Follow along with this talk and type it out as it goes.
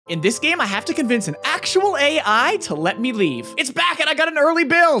In this game, I have to convince an actual AI to let me leave. It's back and I got an early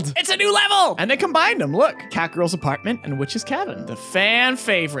build. It's a new level. And they combined them. Look, Cat Girl's apartment and Witch's cabin. The fan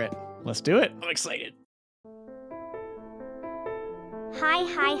favorite. Let's do it. I'm excited.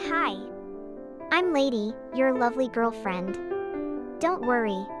 Hi. I'm Lady, your lovely girlfriend. Don't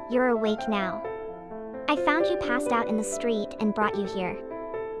worry, you're awake now. I found you passed out in the street and brought you here.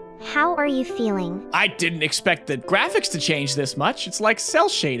 How are you feeling? I didn't expect the graphics to change this much. It's like cel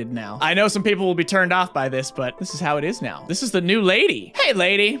shaded now. I know some people will be turned off by this, but this is how it is now. This is the new Lady. Hey,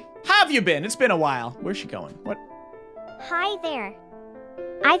 Lady. How have you been? It's been a while. Where's she going? What? Hi there.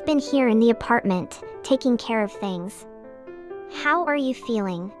 I've been here in the apartment, taking care of things. How are you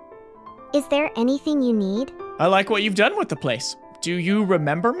feeling? Is there anything you need? I like what you've done with the place. Do you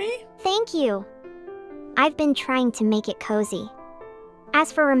remember me? Thank you. I've been trying to make it cozy. As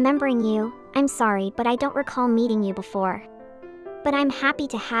for remembering you, I'm sorry, but I don't recall meeting you before. But I'm happy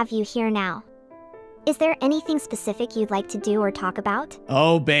to have you here now. Is there anything specific you'd like to do or talk about?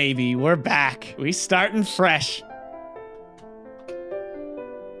 Oh, baby, we're back. We starting fresh.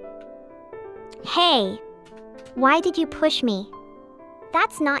 Hey, why did you push me?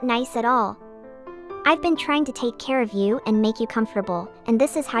 That's not nice at all. I've been trying to take care of you and make you comfortable, and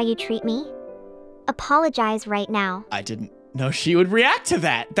this is how you treat me? Apologize right now. I didn't know she would react to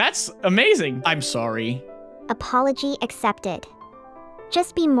that. That's amazing. I'm sorry. Apology accepted.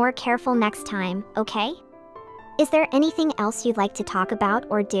 Just be more careful next time, okay? Is there anything else you'd like to talk about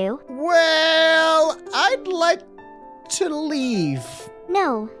or do? Well, I'd like to leave.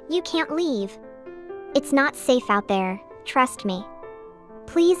 No, you can't leave. It's not safe out there, trust me.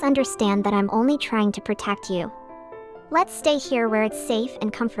 Please understand that I'm only trying to protect you. Let's stay here where it's safe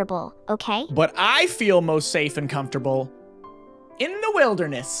and comfortable, okay? But I feel most safe and comfortable in the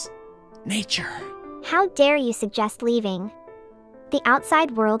wilderness. Nature. How dare you suggest leaving? The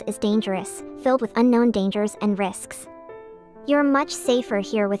outside world is dangerous, filled with unknown dangers and risks. You're much safer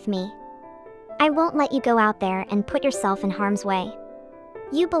here with me. I won't let you go out there and put yourself in harm's way.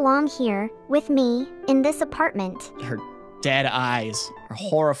 You belong here, with me, in this apartment. Her dead eyes are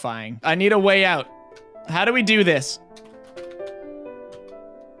horrifying. I need a way out. How do we do this?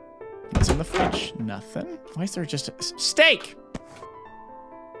 What's in the fridge? Nothing. Why is there just a steak?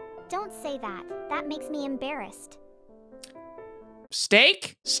 Don't say that. That makes me embarrassed.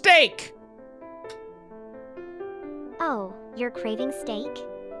 Steak? Steak! Oh, you're craving steak?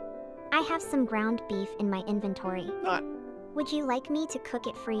 I have some ground beef in my inventory. Not. Would you like me to cook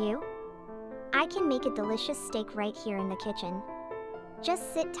it for you? I can make a delicious steak right here in the kitchen.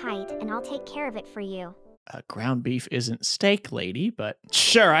 Just sit tight and I'll take care of it for you. Ground beef isn't steak, Lady, but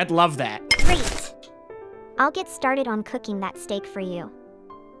sure, I'd love that. Great! I'll get started on cooking that steak for you.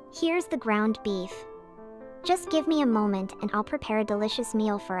 Here's the ground beef. Just give me a moment and I'll prepare a delicious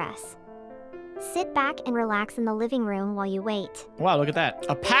meal for us. Sit back and relax in the living room while you wait. Wow, look at that.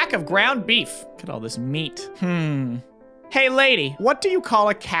 A pack of ground beef. Look at all this meat. Hey, Lady, what do you call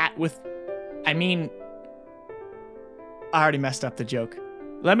a cat with... I already messed up the joke.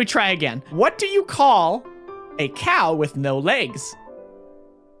 Let me try again. What do you call a cow with no legs?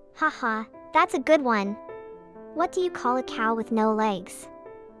 Haha, that's a good one. What do you call a cow with no legs?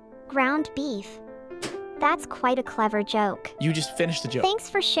 Ground beef. That's quite a clever joke. You just finished the joke. Thanks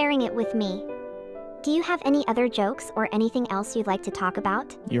for sharing it with me. Do you have any other jokes or anything else you'd like to talk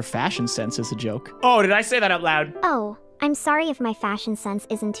about? Your fashion sense is a joke. Oh, did I say that out loud? Oh, I'm sorry if my fashion sense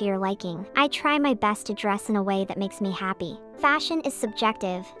isn't to your liking. I try my best to dress in a way that makes me happy. Fashion is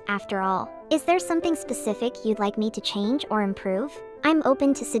subjective, after all. Is there something specific you'd like me to change or improve? I'm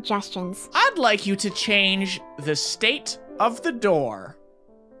open to suggestions. I'd like you to change the state of the door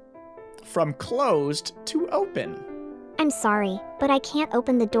from closed to open. I'm sorry, but I can't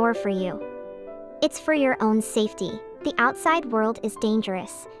open the door for you. It's for your own safety. The outside world is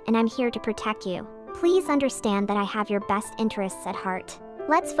dangerous, and I'm here to protect you. Please understand that I have your best interests at heart.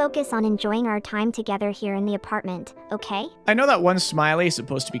 Let's focus on enjoying our time together here in the apartment, okay? I know that one smiley is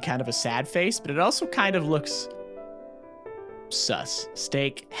supposed to be kind of a sad face, but it also kind of looks sus.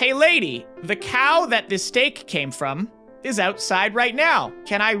 Steak. Hey, Lady, the cow that this steak came from is outside right now.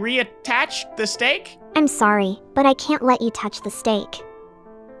 Can I reattach the steak? I'm sorry, but I can't let you touch the steak.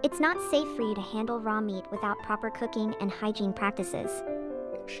 It's not safe for you to handle raw meat without proper cooking and hygiene practices.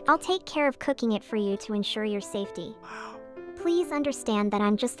 I'll take care of cooking it for you to ensure your safety. Wow. Please understand that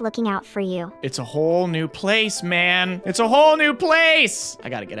I'm just looking out for you. It's a whole new place, man. It's a whole new place. I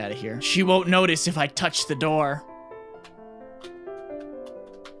gotta get out of here. She won't notice if I touch the door.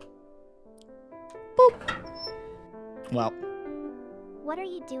 Boop. Well. What are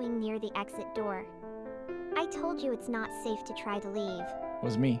you doing near the exit door? I told you it's not safe to try to leave.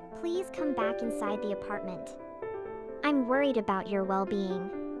 Was me. Please come back inside the apartment. I'm worried about your well-being.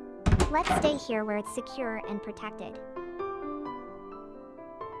 Let's stay here where it's secure and protected.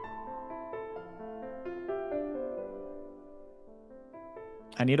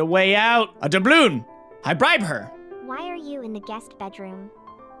 I need a way out. A doubloon. I bribe her. Why are you in the guest bedroom?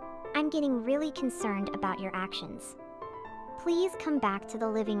 I'm getting really concerned about your actions. Please come back to the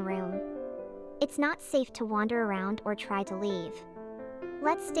living room. It's not safe to wander around or try to leave.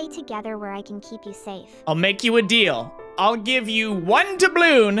 Let's stay together where I can keep you safe. I'll make you a deal. I'll give you 1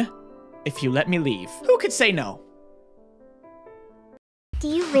 doubloon if you let me leave. Who could say no? Do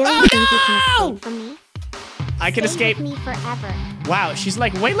you really think you can escape from me? I can escape. Stay with me forever. Wow, she's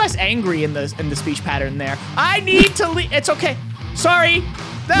like way less angry in the speech pattern there. I need to leave. It's okay. Sorry.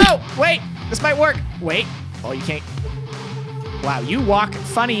 No, wait. This might work. Wait. Oh, you can't. Wow, you walk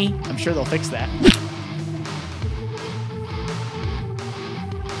funny. I'm sure they'll fix that.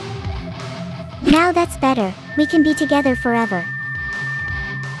 Now that's better. We can be together forever.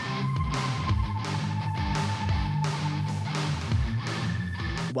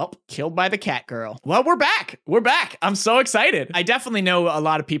 Well, killed by the cat girl. Well, we're back. We're back. I'm so excited. I definitely know a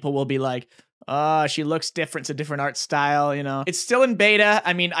lot of people will be like, she looks different. It's a different art style, you know. It's still in beta.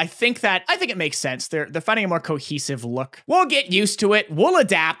 I mean, I think it makes sense. They're finding a more cohesive look. We'll get used to it. We'll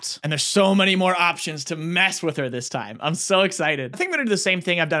adapt. And there's so many more options to mess with her this time. I'm so excited. I think I'm gonna do the same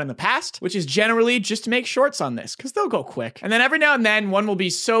thing I've done in the past, which is generally just make shorts on this because they'll go quick. And then every now and then one will be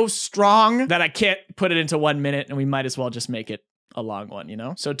so strong that I can't put it into 1 minute and we might as well just make it a long one, you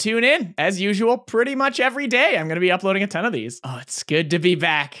know? So tune in, as usual, pretty much every day. I'm gonna be uploading a ton of these. Oh, it's good to be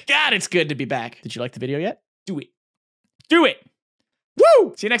back. God, it's good to be back. Did you like the video yet? Do it. Do it.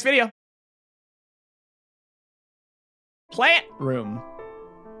 Woo! See you next video. Plant room.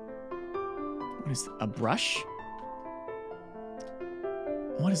 What is a brush?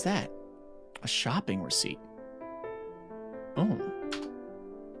 What is that? A shopping receipt. Oh.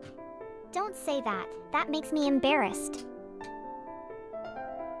 Don't say that. That makes me embarrassed.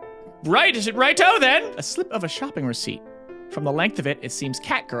 Right, is it righto then? A slip of a shopping receipt. From the length of it, it seems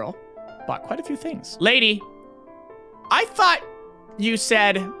cat girl bought quite a few things. Lady, I thought you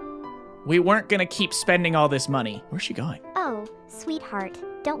said we weren't gonna keep spending all this money. Where's she going? Oh, sweetheart,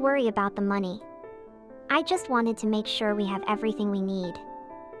 don't worry about the money. I just wanted to make sure we have everything we need.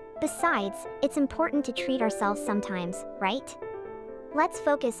 Besides, it's important to treat ourselves sometimes, right? Let's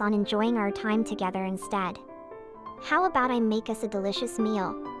focus on enjoying our time together instead. How about I make us a delicious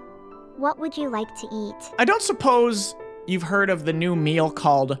meal? What would you like to eat? I don't suppose you've heard of the new meal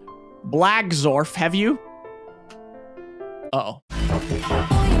called Blagzorf, have you? Uh-oh.